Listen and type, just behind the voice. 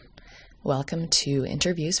Welcome to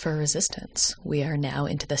Interviews for Resistance. We are now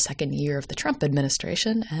into the second year of the Trump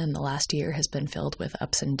administration, and the last year has been filled with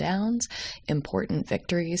ups and downs, important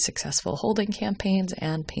victories, successful holding campaigns,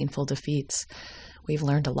 and painful defeats. We've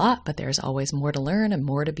learned a lot, but there's always more to learn and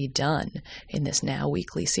more to be done. In this now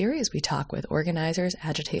weekly series, we talk with organizers,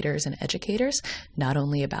 agitators, and educators, not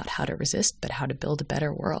only about how to resist, but how to build a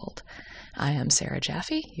better world. I am Sarah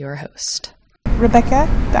Jaffe, your host. Rebecca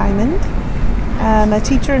Diamond. I'm a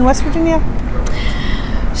teacher in West Virginia.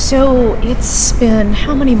 So it's been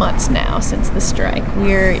how many months now since the strike?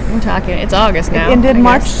 We're talking, it's August now. It ended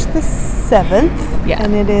March the 7th,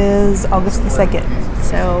 and it is August the 2nd.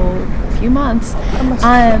 So a few months.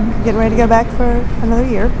 Getting ready to go back for another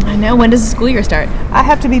year. I know. When does the school year start? I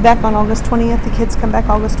have to be back on August 20th. The kids come back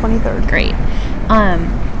August 23rd. Great.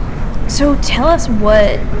 So tell us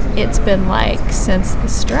what it's been like since the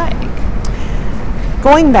strike.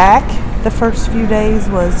 Going back, the first few days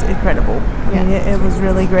was incredible. I mean, it was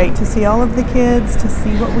really great to see all of the kids, to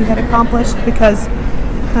see what we had accomplished, because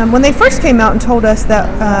when they first came out and told us that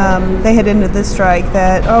they had ended the strike,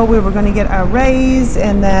 that, we were going to get our raise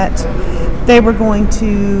and that they were going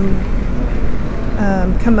to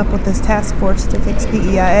come up with this task force to fix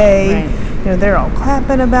PEIA. Right. You know, they're all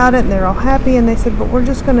clapping about it and they're all happy, and they said, but we're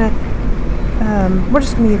just going to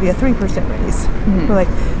give you a 3% raise. Mm-hmm. We're like,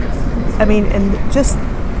 and just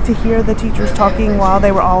to hear the teachers talking while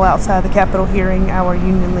they were all outside the Capitol hearing our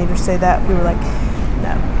union leaders say that, we were like,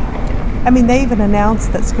 no. I mean, they even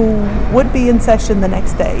announced that school would be in session the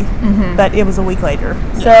next day, but it was a week later.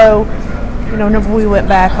 So, whenever we went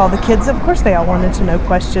back, all the kids, of course, they all wanted to know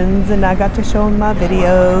questions, and I got to show them my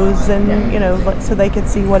videos, and, so they could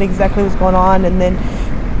see what exactly was going on,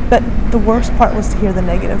 but the worst part was to hear the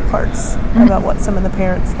negative parts about what some of the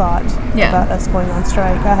parents thought about us going on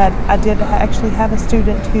strike. I did actually have a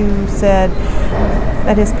student who said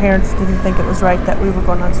that his parents didn't think it was right that we were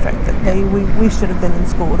going on strike, that we should have been in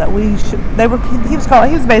school, that he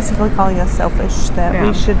was basically calling us selfish, that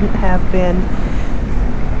we shouldn't have been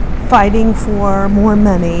fighting for more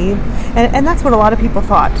money, and that's what a lot of people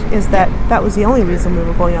thought, is that was the only reason we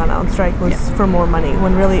were going on strike was for more money,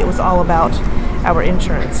 when really it was all about our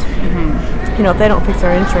insurance. If they don't fix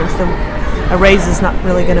our insurance, then a raise is not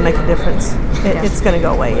really going to make a difference. It's going to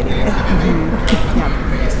go away anyway.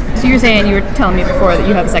 So you were telling me before that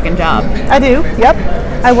you have a second job. I do, yep.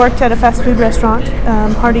 I worked at a fast food restaurant,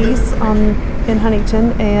 Hardee's in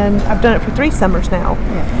Huntington, and I've done it for 3 summers now.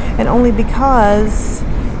 And only because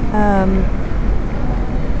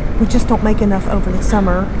we just don't make enough over the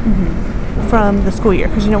summer from the school year,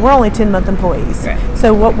 because we're only 10-month employees. Right.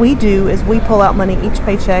 So what we do is we pull out money each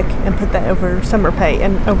paycheck and put that over summer pay,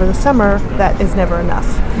 and over the summer that is never enough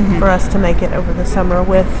for us to make it over the summer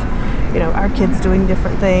with our kids doing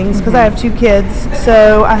different things, because I have 2 kids,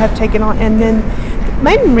 so I have taken on. And then the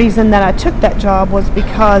main reason that I took that job was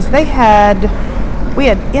because we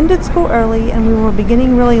had ended school early, and we were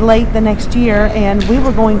beginning really late the next year, and we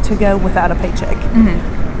were going to go without a paycheck,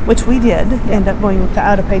 which we did end up going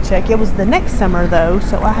without a paycheck. It was the next summer, though,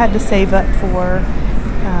 so I had to save up for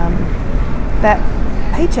that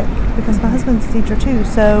paycheck, because my husband's a teacher too.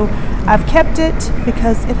 So I've kept it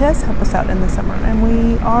because it does help us out in the summer, and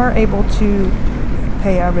we are able to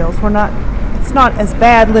pay our bills. It's not as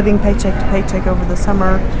bad living paycheck to paycheck over the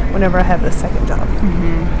summer whenever I have this second job.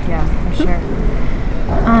 Yeah, for sure.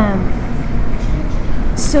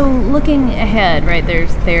 So looking ahead, right,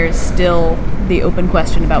 there's still the open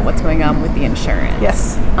question about what's going on with the insurance.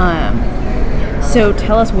 Yes. So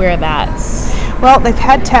tell us where that's... Well, they've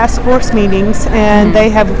had task force meetings, and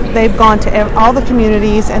they've gone to all the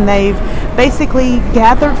communities, and they've basically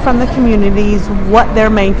gathered from the communities what their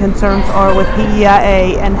main concerns are with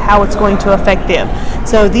PEIA and how it's going to affect them.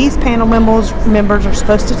 So these panel members are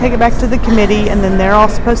supposed to take it back to the committee, and then they're all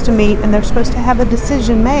supposed to meet, and they're supposed to have a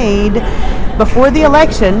decision made before the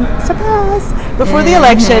election. Surprise! Before the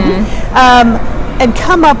election. And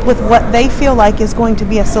come up with what they feel like is going to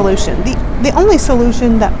be a solution. The only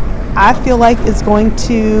solution that I feel like is going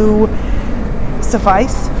to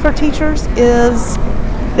suffice for teachers is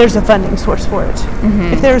there's a funding source for it.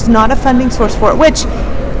 If there's not a funding source for it, which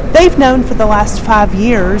they've known for the last 5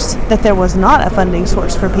 years that there was not a funding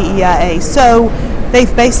source for PEIA, so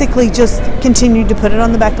they've basically just continued to put it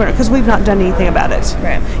on the back burner because we've not done anything about it.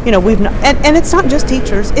 Right. We've not, and it's not just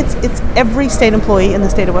teachers; it's every state employee in the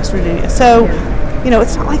state of West Virginia. So.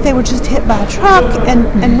 It's not like they were just hit by a truck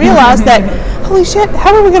and realized that, holy shit,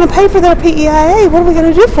 how are we going to pay for their PEIA? What are we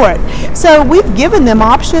going to do for it? So we've given them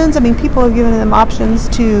options. People have given them options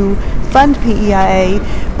to fund PEIA,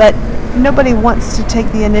 but nobody wants to take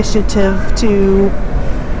the initiative to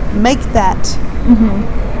make that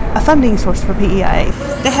a funding source for PEIA.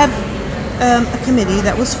 They had a committee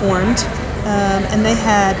that was formed, and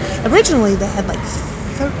originally they had like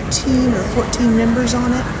 13 or 14 members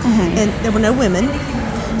on it, and there were no women.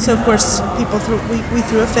 So of course we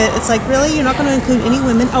threw a fit. It's like, really, you're not going to include any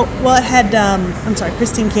women? Oh, well, it had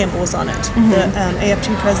Christine Campbell was on it, the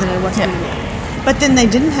AFG president of West Virginia. But then they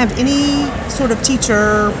didn't have any sort of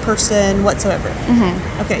teacher person whatsoever.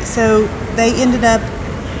 Okay, so they ended up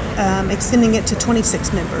extending it to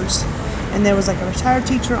 26 members. And there was like a retired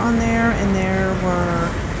teacher on there, and there were,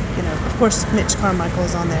 of course, Mitch Carmichael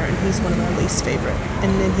is on there, and he's one of our least favorite.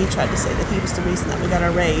 And then he tried to say that he was the reason that we got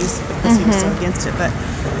our raise because he was so against it. But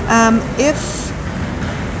if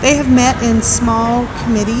they have met in small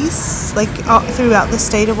committees, like throughout the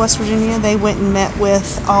state of West Virginia, they went and met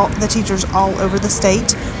with all the teachers all over the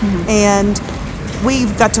state, and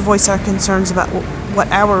we've got to voice our concerns about what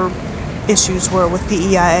our issues were with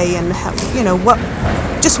PEIA and how,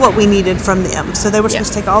 what we needed from them. So they were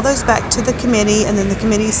supposed to take all those back to the committee, and then the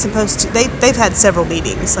committee's supposed to. They've had several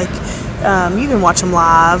meetings. Like you can watch them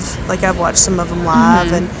live. Like I've watched some of them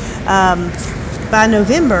live, and by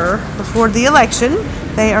November, before the election,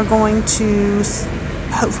 they are going to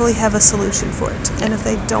hopefully have a solution for it. And if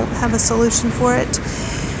they don't have a solution for it,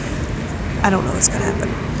 I don't know what's going to happen.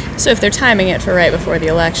 So if they're timing it for right before the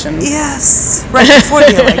election. Yes, right before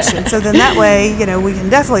the election. So then that way, we can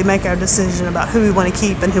definitely make our decision about who we want to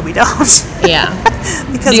keep and who we don't. Yeah.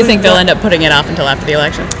 Do you think they'll end up putting it off until after the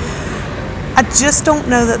election? I just don't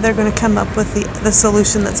know that they're going to come up with the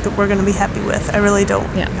solution we're going to be happy with. I really don't.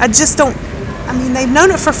 Yeah. I just don't. I mean, they've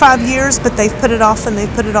known it for 5 years, but they've put it off and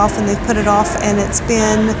they've put it off and they've put it off, and it's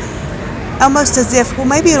been almost as if, well,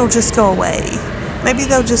 maybe it'll just go away. Maybe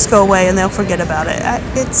they'll just go away and they'll forget about it.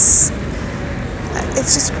 It's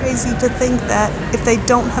just crazy to think that if they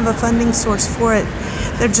don't have a funding source for it,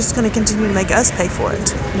 they're just going to continue to make us pay for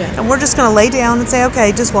it. Yeah. And we're just going to lay down and say,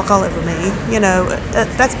 okay, just walk all over me.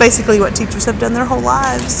 That's basically what teachers have done their whole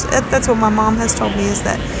lives. That's what my mom has told me, is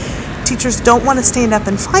that teachers don't want to stand up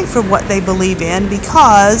and fight for what they believe in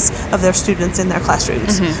because of their students in their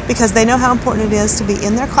classrooms. Because they know how important it is to be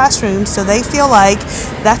in their classrooms, so they feel like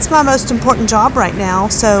that's my most important job right now,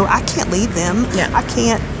 so I can't leave them. Yeah. I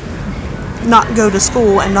can't not go to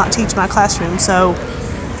school and not teach my classroom. So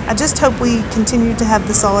I just hope we continue to have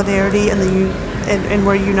the solidarity and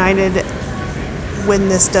we're united when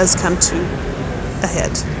this does come to a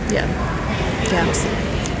head. Yeah.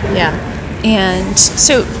 And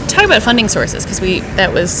so, talk about funding sources, because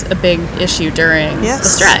that was a big issue during the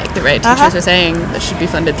strike, right? Teachers are saying that should be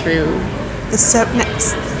funded through the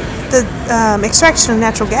extraction of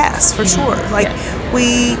natural gas, for sure. Like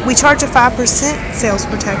we charge a 5% sales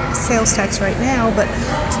tax right now, but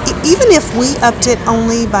even if we upped it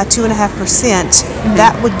only by 2.5%,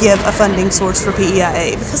 that would give a funding source for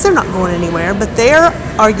PEIA, because they're not going anywhere. But their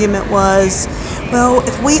argument was, well,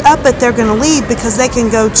 if we up it, they're going to leave because they can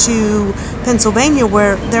go to Pennsylvania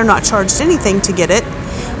where they're not charged anything to get it.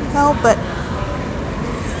 Well, but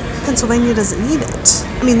Pennsylvania doesn't need it.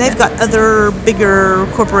 I mean, they've got other bigger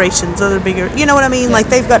corporations, you know what I mean? Like,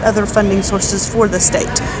 they've got other funding sources for the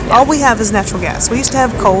state. All we have is natural gas. We used to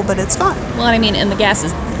have coal, but it's gone. Well, I mean, and the gas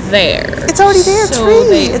is there. It's already there, so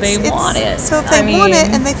free. They want it. So if they want it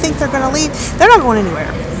and they think they're going to leave, they're not going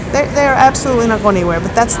anywhere. They're absolutely not going anywhere,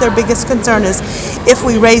 but that's their biggest concern, is if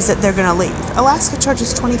we raise it, they're going to leave. Alaska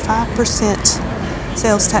charges 25%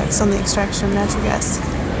 sales tax on the extraction of natural gas.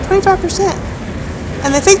 25%.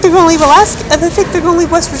 And they think they're going to leave Alaska, and they think they're going to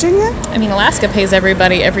leave West Virginia? I mean, Alaska pays every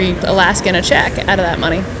Alaskan a check out of that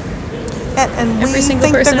money. And every single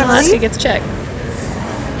person in Alaska gets a check.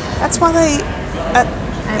 That's why they...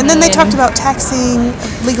 and then they talked about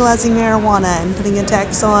legalizing marijuana and putting a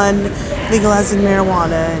tax on legalizing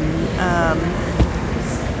marijuana, and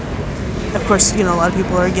of course, a lot of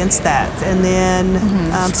people are against that. And then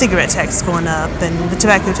cigarette tax going up and the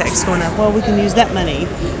tobacco tax going up. Well, we can use that money.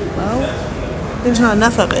 Well, there's not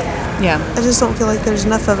enough of it. Yeah. I just don't feel like there's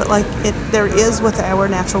enough of it like there is with our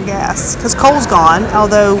natural gas. Because coal's gone,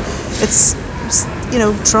 although it's,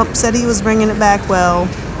 Trump said he was bringing it back. Well,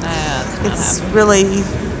 it's really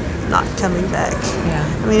not coming back. Yeah.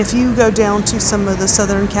 I mean, if you go down to some of the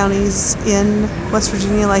southern counties in West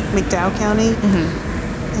Virginia, like McDowell County,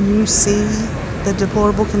 and you see the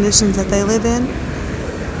deplorable conditions that they live in,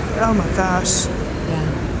 oh my gosh. Yeah.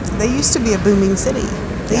 They used to be a booming city.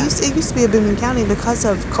 It used to be a booming county because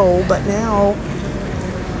of coal, but now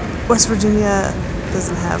West Virginia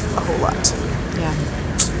doesn't have a whole lot. Yeah.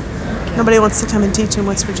 Nobody wants to come and teach in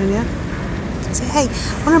West Virginia. Say, hey,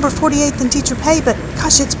 we're number 48th in teacher pay, but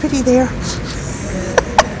gosh, it's pretty there.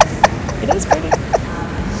 It is pretty.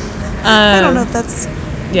 I don't know if that's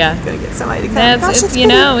Yeah. I'm going to get somebody to come. Gosh,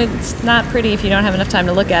 it's not pretty if you don't have enough time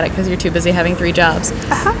to look at it because you're too busy having 3 jobs.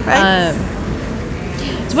 Right.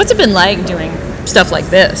 So what's it been like doing stuff like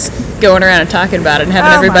this? Going around and talking about it and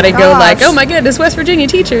having everybody go like, oh my goodness, West Virginia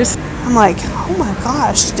teachers. I'm like, oh my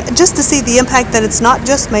gosh. Just to see the impact that it's not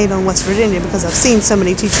just made on West Virginia, because I've seen so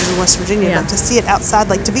many teachers in West Virginia, but to see it outside,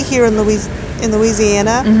 like to be here in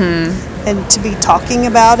Louisiana and to be talking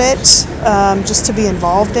about it, just to be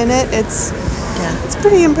involved in it, it's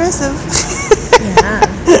pretty impressive.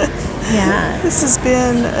 Yeah. This has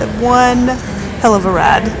been one hell of a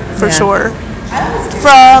ride, for sure.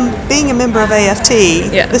 From being a member of AFT,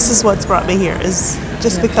 this is what's brought me here, is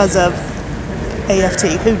just because of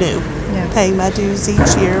AFT. Who knew? Paying my dues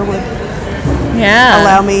each year would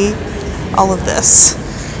allow me all of this.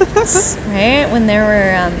 Right? When there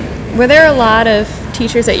were there a lot of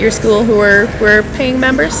teachers at your school who were paying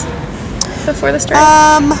members before the strike?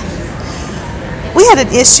 We had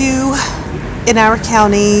an issue in our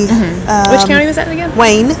county. Which county was that again?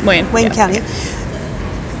 Wayne County.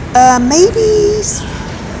 Maybe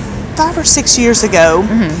 5 or 6 years ago,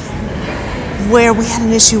 where we had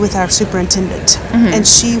an issue with our superintendent, and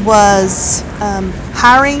she was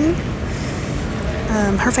hiring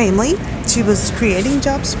her family. She was creating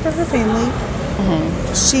jobs for her family.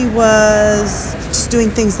 She was just doing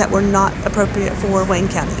things that were not appropriate for Wayne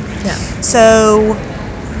County. So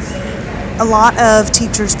a lot of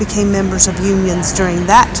teachers became members of unions during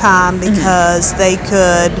that time because they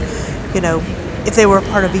could, if they were a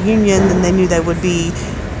part of a union, then they knew they would be.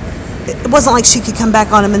 It wasn't like she could come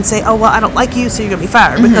back on them and say, oh, well, I don't like you, so you're going to be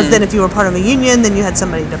fired. Because then if you were part of a union, then you had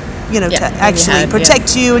somebody to, to actually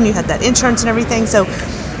protect you, and you had that insurance and everything. So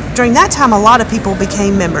during that time, a lot of people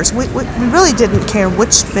became members. We really didn't care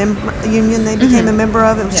which union they became a member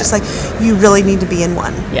of. It was just like, you really need to be in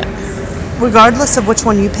one. Regardless of which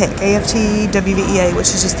one you pick, AFT, WVEA, which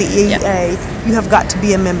is just the EA, you have got to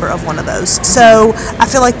be a member of one of those. So I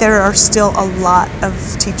feel like there are still a lot of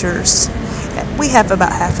teachers. We have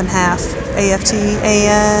about half and half, AFT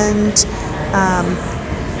and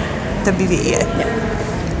WVEA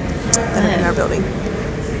that are in our building.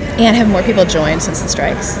 And have more people joined since the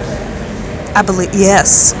strikes? I believe,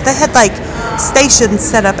 yes. They had stations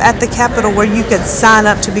set up at the Capitol where you could sign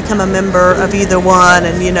up to become a member of either one,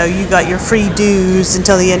 and you got your free dues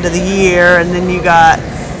until the end of the year, and then you got,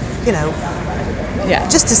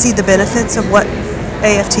 just to see the benefits of what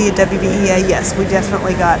AFT and WVEA. Yes, we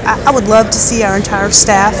definitely got. I would love to see our entire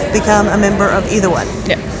staff become a member of either one.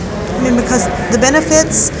 I mean, because the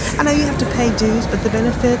benefits, I know you have to pay dues, but the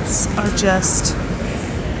benefits are just,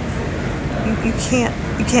 you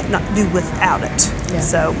can't not do without it.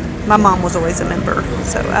 So my mom was always a member,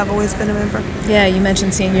 so I've always been a member. Yeah, you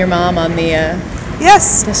mentioned seeing your mom on the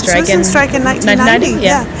yes, the strike. She was in strike in 1990.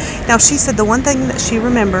 Yeah. Now she said the one thing that she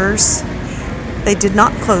remembers, they did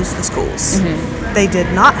not close the schools. They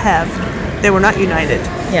did not they were not united.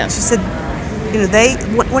 She said,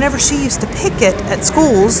 whenever she used to picket at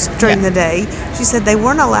schools during the day, she said they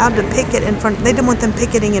weren't allowed to picket in front. They didn't want them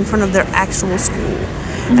picketing in front of their actual school.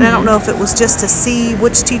 And I don't know if it was just to see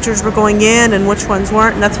which teachers were going in and which ones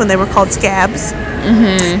weren't, and that's when they were called scabs.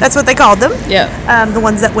 That's what they called them. The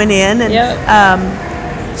ones that went in.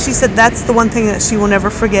 And she said that's the one thing that she will never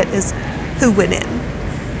forget is who went in.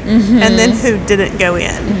 And then who didn't go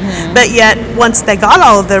in. But yet, once they got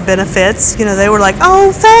all of their benefits, they were like,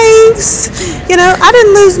 oh, thanks. I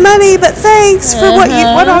didn't lose money, but thanks for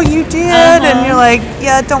what all you did. And you're like,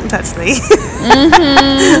 yeah, don't touch me.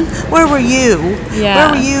 Where were you? Where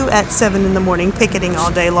were you at 7 a.m. picketing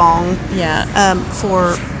all day long?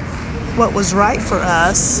 For what was right for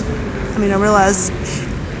us? I mean, I realize,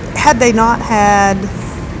 had they not had,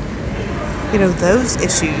 those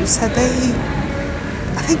issues, had they...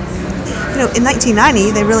 I think, in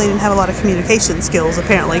 1990, they really didn't have a lot of communication skills,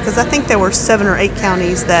 apparently, because I think there were 7 or 8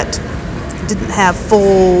 counties that didn't have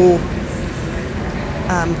full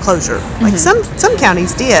closure. Like some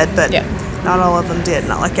counties did, but not all of them did,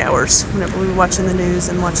 not like ours. Whenever we were watching the news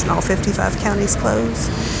and watching all 55 counties close,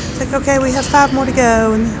 it's like, okay, we have 5 more to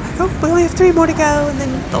go, and then like, oh, we only have 3 more to go, and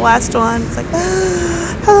then the last one, it's like,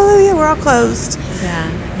 oh, hallelujah, we're all closed.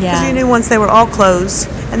 Because you knew once they were all closed.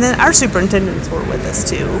 And then our superintendents were with us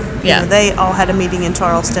too. They all had a meeting in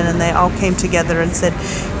Charleston, and they all came together and said,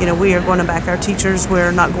 we are going to back our teachers.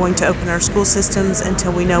 We're not going to open our school systems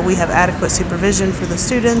until we know we have adequate supervision for the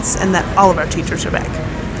students and that all of our teachers are back.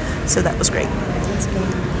 So that was great. That's great.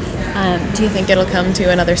 Do you think it'll come to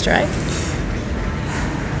another strike?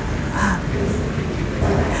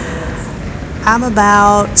 I'm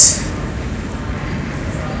about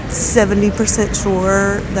 70%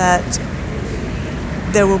 sure that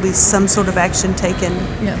there will be some sort of action taken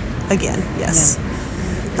again. Yes. Yeah.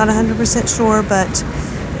 Not 100% sure,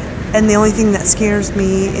 and the only thing that scares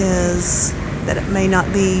me is that it may not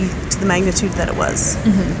be to the magnitude that it was.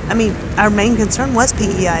 I mean, our main concern was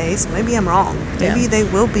PEIA, so maybe I'm wrong. Maybe they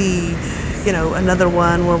will be, another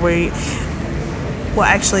one where we'll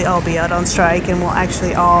actually all be out on strike and we'll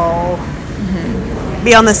actually all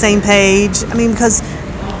be on the same page. I mean, because,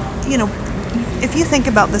 if you think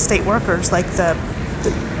about the state workers, like the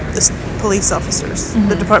police officers,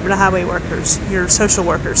 the Department of Highway workers, your social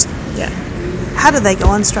workers, how do they go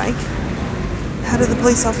on strike? How do the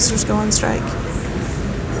police officers go on strike?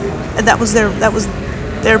 And that was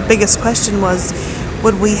their biggest question was,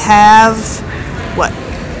 would we have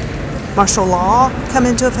martial law come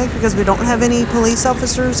into effect because we don't have any police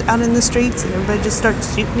officers out in the streets and everybody just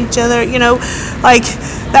starts shooting each other,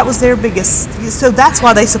 that was their biggest. So that's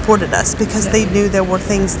why they supported us, because they knew there were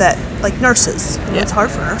things that, like nurses, it's hard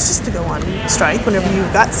for nurses to go on strike whenever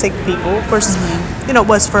you've got sick people. Of course, it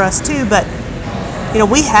was for us too, but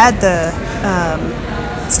we had the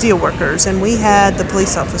steel workers, and we had the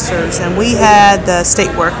police officers, and we had the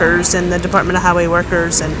state workers and the Department of Highway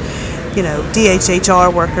workers and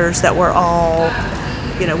DHHR workers that were all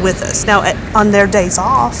with us. Now on their days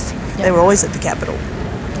off, they were always at the Capitol.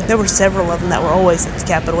 There were several of them that were always at the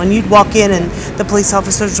Capitol, and you'd walk in and the police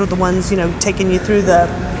officers were the ones taking you through the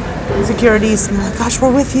securities, and they're like, gosh,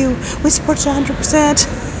 we're with you, we support you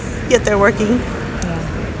 100%, yet they're working.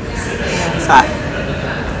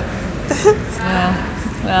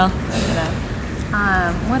 Well,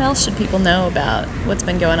 what else should people know about what's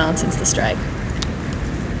been going on since the strike?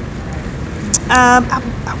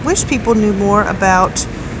 I wish people knew more about,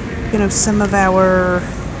 some of our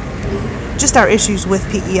issues with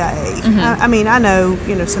PEIA. I mean, I know,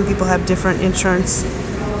 some people have different insurance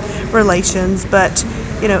relations, but,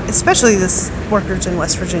 especially the workers in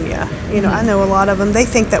West Virginia, I know a lot of them, they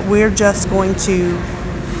think that we're just going to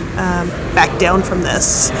back down from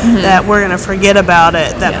this, that we're going to forget about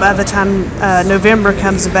it, that by the time November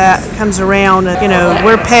comes around,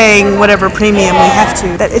 we're paying whatever premium we have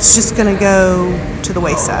to, that it's just going to go to the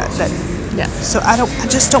wayside. So I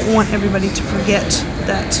just don't want everybody to forget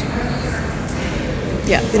that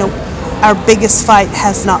our biggest fight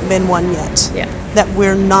has not been won yet, that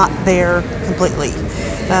we're not there completely.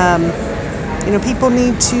 People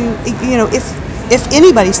need to, if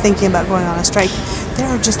anybody's thinking about going on a strike,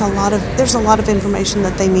 there's a lot of information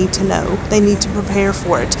that they need to know. They need to prepare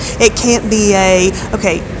for it. It can't be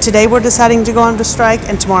today we're deciding to go on to strike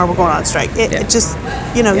and tomorrow we're going on strike. It just,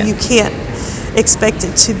 you can't expect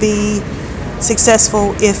it to be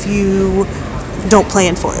successful if you don't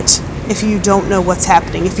plan for it, if you don't know what's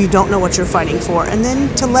happening, if you don't know what you're fighting for, and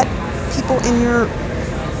then to let people you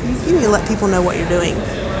need to let people know what you're doing.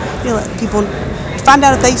 You let people find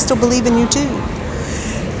out if they still believe in you too.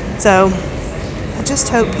 So I just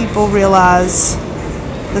hope people realize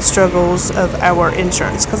the struggles of our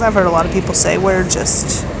insurance, because I've heard a lot of people say we're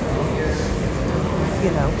just,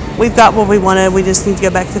 we've got what we wanted, we just need to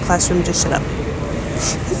go back to the classroom and just shut up.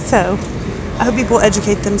 So I hope people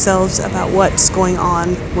educate themselves about what's going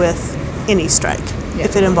on with any strike,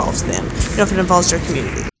 if it involves them, if it involves their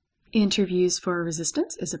community. Interviews for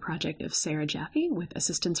Resistance is a project of Sarah Jaffe with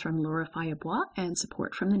assistance from Laura Fayebois and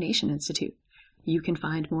support from the Nation Institute. You can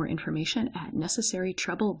find more information at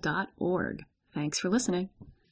necessarytrouble.org. Thanks for listening.